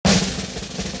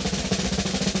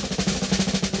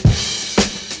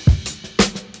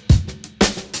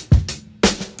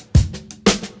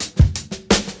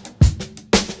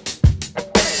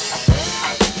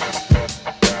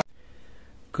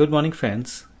Good morning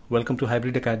friends, welcome to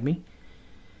Hybrid Academy.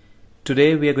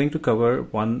 Today we are going to cover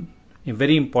a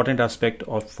very important aspect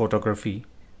of photography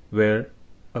where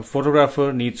a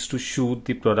photographer needs to shoot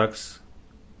the products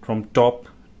from top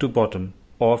to bottom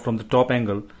or from the top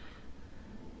angle.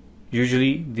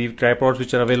 Usually the tripods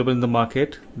which are available in the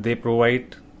market, they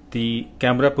provide the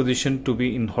camera position to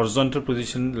be in horizontal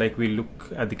position like we look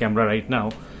at the camera right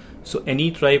now. So any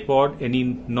tripod, any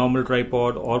normal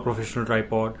tripod or professional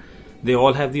tripod, they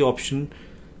all have the option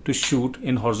to shoot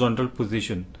in horizontal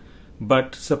position.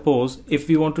 But suppose if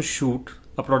we want to shoot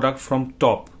a product from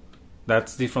top,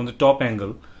 that's from the top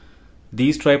angle,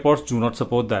 these tripods do not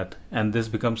support that, and this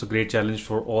becomes a great challenge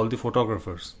for all the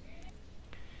photographers.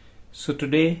 So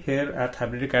today here at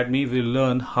Hybrid Academy we'll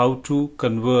learn how to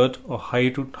convert or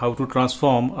how to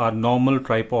transform our normal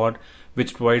tripod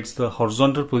which provides the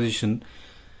horizontal position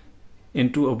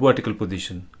into a vertical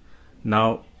position.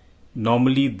 Now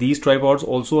normally these tripods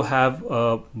also have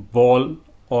a ball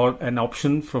or an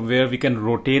option from where we can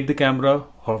rotate the camera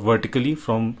vertically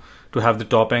to have the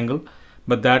top angle,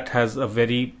 but that has a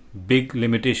very big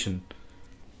limitation.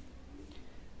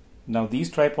 Now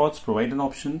these tripods provide an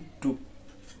option to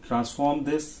transform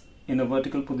this in a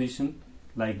vertical position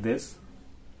like this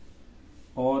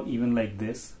or even like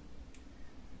this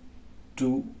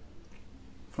for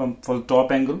the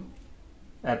top angle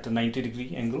at a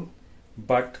 90-degree angle.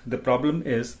 But the problem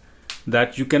is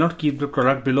that you cannot keep the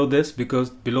product below this because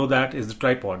below that is the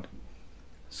tripod.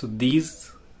 So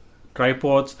these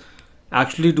tripods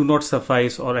actually do not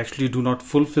suffice or actually do not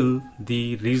fulfill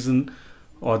the reason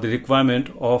or the requirement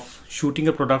of shooting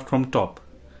a product from top.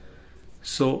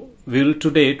 So we'll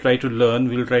today try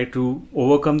to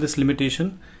overcome this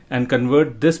limitation and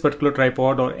convert this particular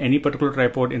tripod or any particular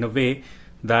tripod in a way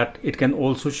that it can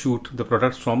also shoot the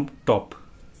products from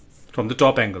the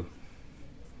top angle.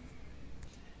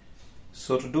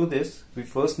 So to do this, we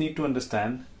first need to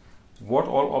understand what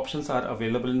all options are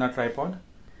available in our tripod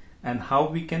and how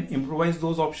we can improvise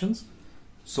those options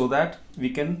so that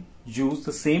we can use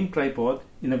the same tripod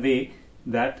in a way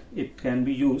that it can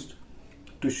be used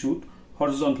to shoot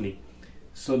horizontally.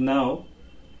 So now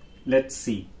let's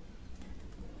see.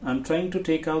 I'm trying to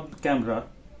take out the camera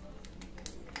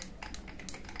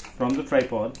from the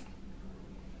tripod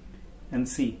and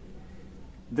see.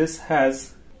 This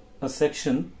has a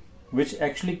section which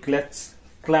actually gets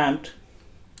clamped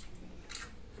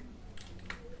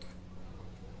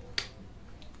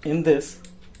in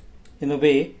a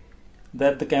way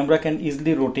that the camera can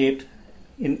easily rotate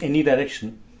in any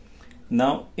direction.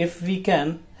 Now if we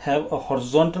can have a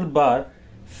horizontal bar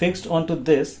fixed onto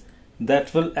this,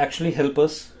 that will actually help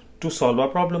us to solve our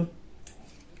problem.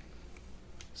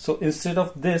 So instead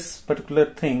of this particular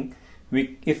thing,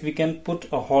 if we can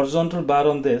put a horizontal bar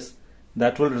on this,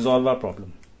 that will resolve our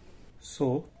problem.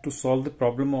 So to solve the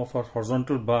problem of our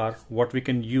horizontal bar, what we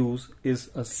can use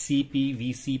is a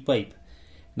CPVC pipe.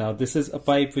 Now this is a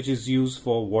pipe which is used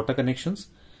for water connections,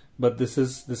 but this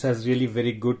has really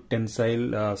very good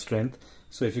tensile strength.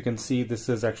 So if you can see, this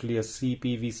is actually a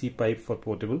CPVC pipe for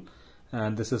portable,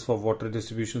 and this is for water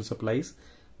distribution supplies.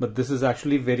 But this is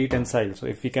actually very tensile. So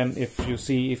if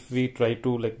we try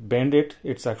to bend it,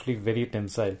 it's actually very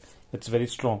tensile. It's very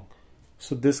strong.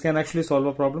 So this can actually solve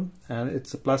a problem, and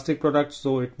it's a plastic product,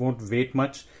 so it won't weigh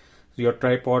much. Your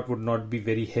tripod would not be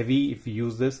very heavy if you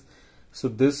use this. So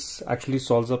this actually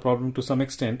solves a problem to some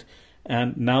extent.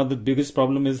 And now the biggest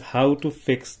problem is how to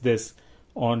fix this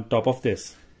on top of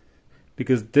this,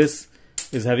 because this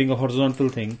is having a horizontal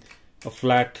thing, a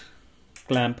flat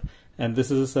clamp, and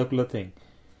this is a circular thing.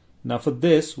 Now for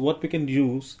this, what we can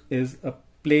use is a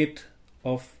plate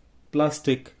of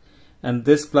plastic, and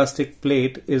this plastic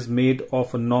plate is made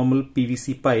of a normal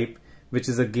PVC pipe, which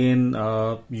is again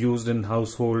used in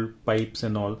household pipes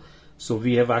and all. So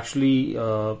we have actually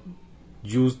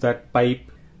used that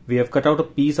pipe. We have cut out a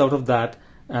piece out of that,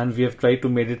 and we have tried to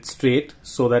make it straight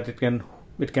so that it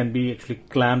can be actually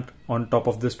clamped on top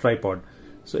of this tripod.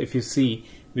 So if you see,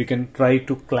 we can try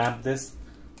to clamp this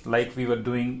like we were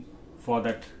doing for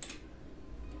that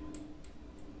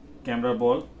camera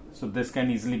ball. So this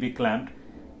can easily be clamped,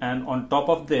 and on top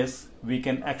of this we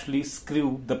can actually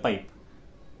screw the pipe.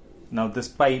 Now this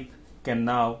pipe can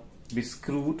now be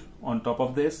screwed on top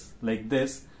of this like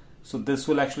this. So this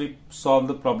will actually solve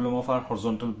the problem of our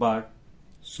horizontal bar.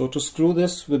 So to screw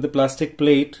this with the plastic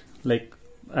plate,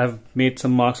 I've made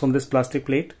some marks on this plastic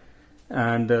plate,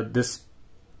 and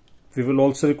we will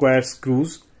also require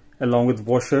screws along with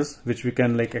washers, which we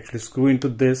can actually screw into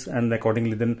this and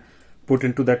accordingly then put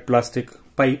into that plastic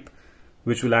pipe,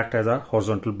 which will act as a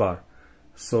horizontal bar.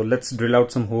 So let's drill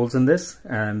out some holes in this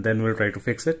and then we'll try to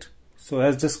fix it. So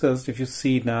as discussed, if you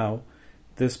see now,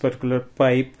 this particular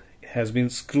pipe has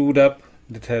been screwed up,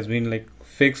 it has been like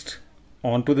fixed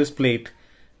onto this plate,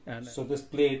 and so this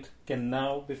plate can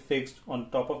now be fixed on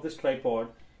top of this tripod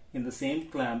in the same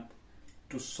clamp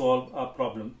to solve our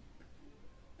problem,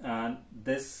 and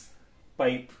this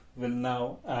pipe will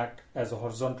now act as a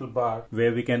horizontal bar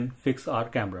where we can fix our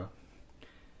camera.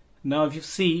 Now if you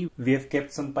see, we have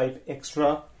kept some pipe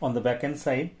extra on the back end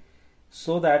side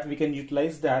so that we can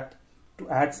utilize that to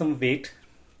add some weight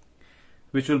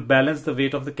which will balance the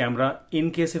weight of the camera in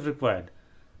case if required.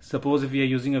 Suppose if we are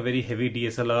using a very heavy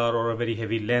DSLR or a very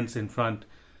heavy lens in front,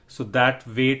 so that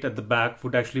weight at the back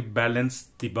would actually balance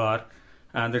the bar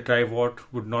and the tripod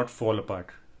would not fall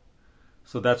apart.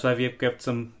 So that's why we have kept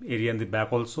some area in the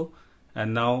back also,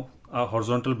 and now our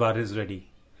horizontal bar is ready.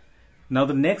 Now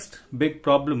the next big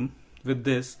problem with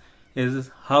this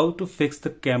is how to fix the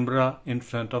camera in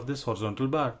front of this horizontal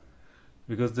bar,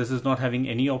 because this is not having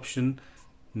any option,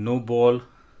 no ball,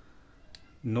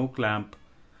 no clamp,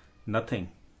 nothing.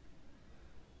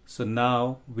 So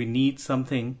now we need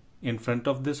something in front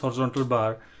of this horizontal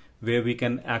bar where we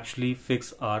can actually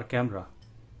fix our camera.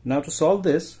 Now to solve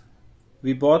this,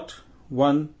 we bought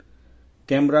one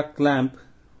camera clamp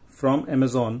from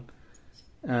Amazon,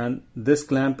 and this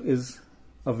clamp is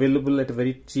available at a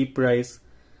very cheap price,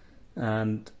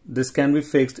 and this can be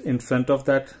fixed in front of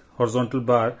that horizontal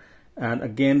bar. And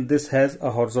again, this has a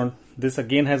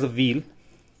wheel,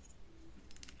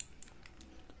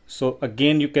 so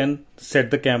again you can set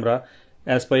the camera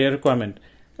as per your requirement.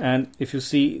 And if you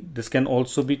see, this can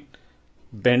also be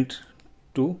bent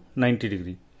to 90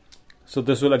 degree. So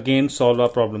this will again solve our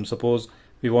problem. Suppose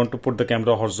we want to put the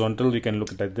camera horizontal, we can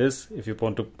look at it like this. If you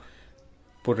want to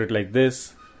put it like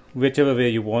this, whichever way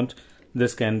you want,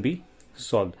 this can be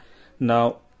solved.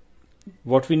 Now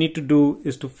what we need to do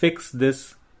is to fix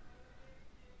this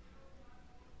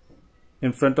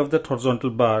in front of that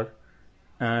horizontal bar,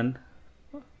 and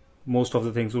most of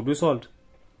the things will be solved.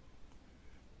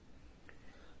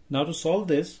 Now to solve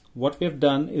this, what we have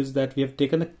done is that we have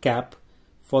taken a cap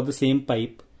for the same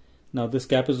pipe. Now this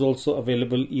cap is also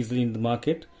available easily in the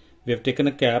market. We have taken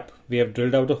a cap, we have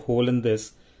drilled out a hole in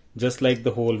this, just like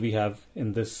the hole we have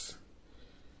in this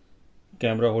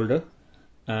camera holder,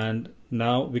 and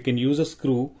now we can use a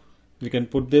screw. We can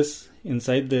put this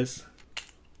inside this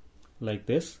like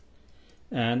this,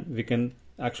 and we can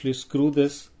actually screw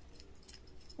this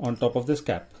on top of this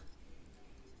cap.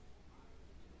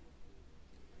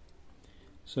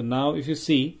 So now if you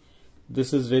see,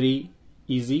 this is very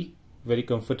easy, very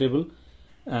comfortable,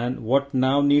 and what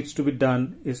now needs to be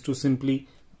done is to simply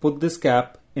put this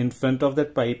cap in front of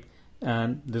that pipe,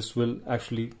 and this will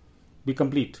actually be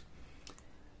complete.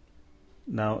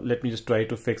 Now let me just try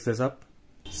to fix this up.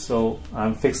 So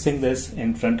I'm fixing this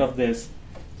in front of this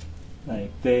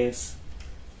like this,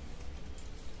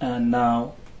 and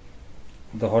now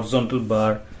the horizontal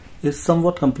bar is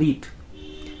somewhat complete.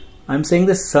 I'm saying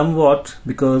this somewhat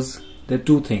because there are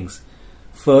two things.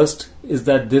 First is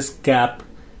that this cap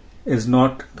is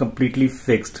not completely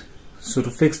fixed. So to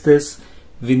fix this,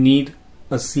 we need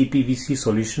a CPVC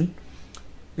solution.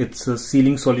 It's a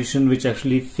sealing solution which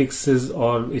actually fixes,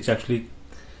 or which actually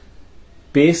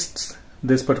pastes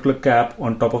this particular cap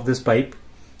on top of this pipe.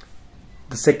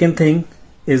 The second thing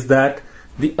is that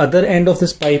the other end of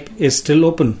this pipe is still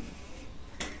open.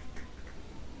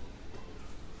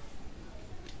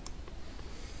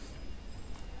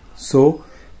 So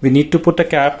we need to put a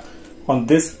cap on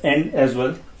this end as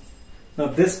well. Now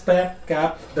this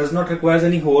cap does not require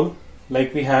any hole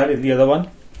like we had in the other one.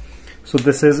 So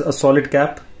this is a solid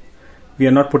cap. We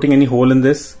are not putting any hole in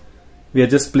this. We are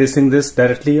just placing this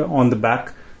directly on the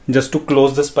back just to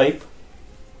close this pipe.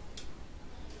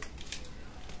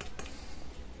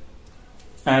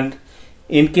 And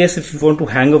in case if you want to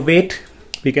hang a weight,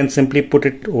 we can simply put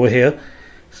it over here.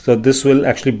 So this will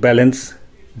actually balance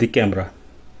the camera.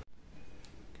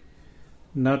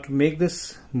 Now to make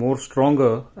this more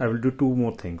stronger, I will do two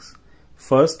more things.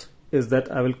 First is that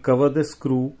I will cover this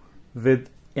screw with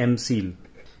M-Seal,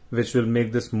 which will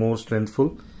make this more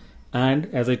strengthful. And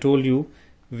as I told you,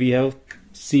 we have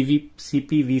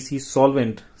CPVC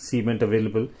solvent cement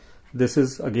available. This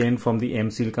is again from the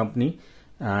M-Seal company,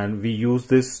 and we use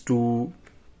this to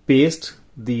paste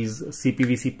these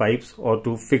CPVC pipes or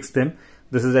to fix them.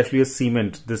 This is actually a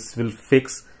cement. This will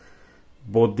fix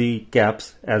both the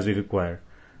caps as we require.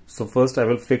 So first I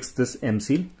will fix this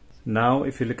M-Seal. Now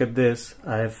if you look at this,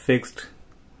 I have fixed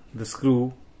the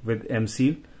screw with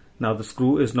M-Seal. Now the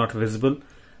screw is not visible.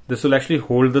 This will actually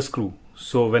hold the screw.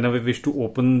 So whenever we wish to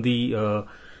open the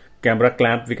camera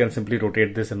clamp, we can simply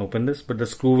rotate this and open this, but the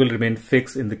screw will remain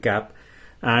fixed in the cap.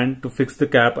 And to fix the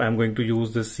cap, I'm going to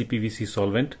use this CPVC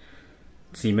solvent,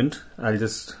 cement. I'll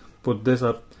just put this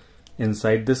up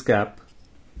inside this cap.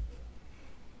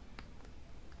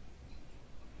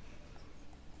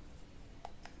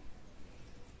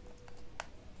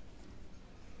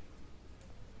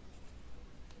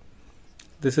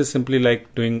 This is simply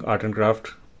like doing art and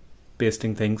craft,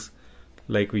 pasting things.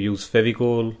 Like we use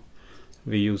Fevicol,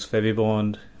 we use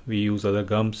Fevibond, we use other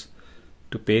gums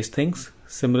to paste things.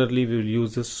 Similarly, we will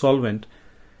use this solvent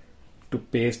to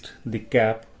paste the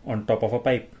cap on top of a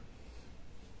pipe.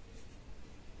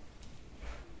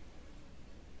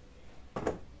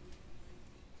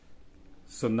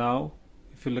 So now,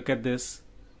 if you look at this,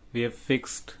 we have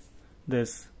fixed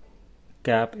this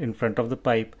cap in front of the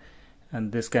pipe,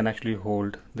 and this can actually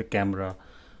hold the camera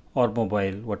or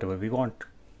mobile, whatever we want.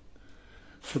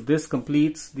 So this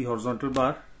completes the horizontal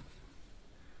bar.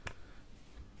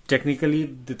 Technically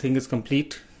the thing is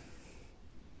complete.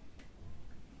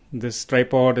 This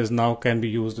tripod is now can be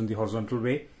used in the horizontal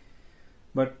way,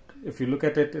 but if you look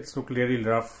at it, it's look really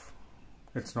rough,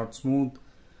 it's not smooth.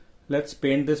 Let's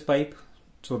paint this pipe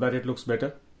so that it looks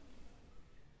better.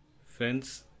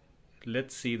 Friends,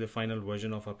 let's see the final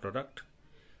version of our product.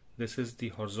 This is the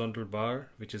horizontal bar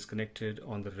which is connected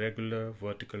on the regular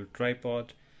vertical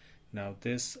tripod. Now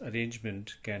this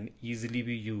arrangement can easily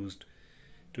be used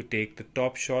to take the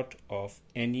top shot of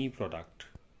any product.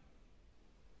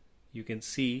 You can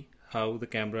see how the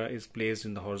camera is placed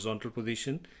in the horizontal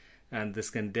position, and this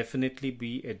can definitely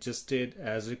be adjusted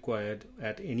as required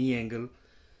at any angle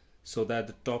so that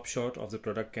the top shot of the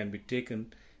product can be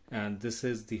taken. And this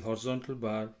is the horizontal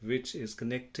bar which is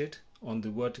connected on the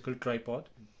vertical tripod.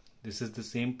 This is the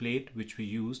same plate which we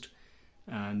used,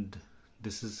 and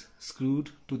this is screwed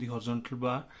to the horizontal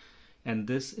bar, and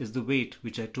this is the weight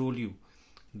which I told you.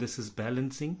 This is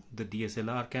balancing the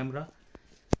DSLR camera.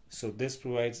 So this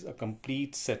provides a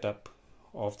complete setup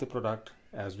of the product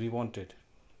as we wanted.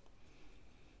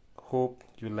 Hope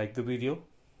you like the video.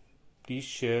 Please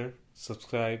share,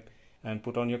 subscribe and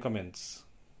put on your comments.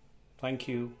 Thank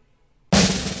you.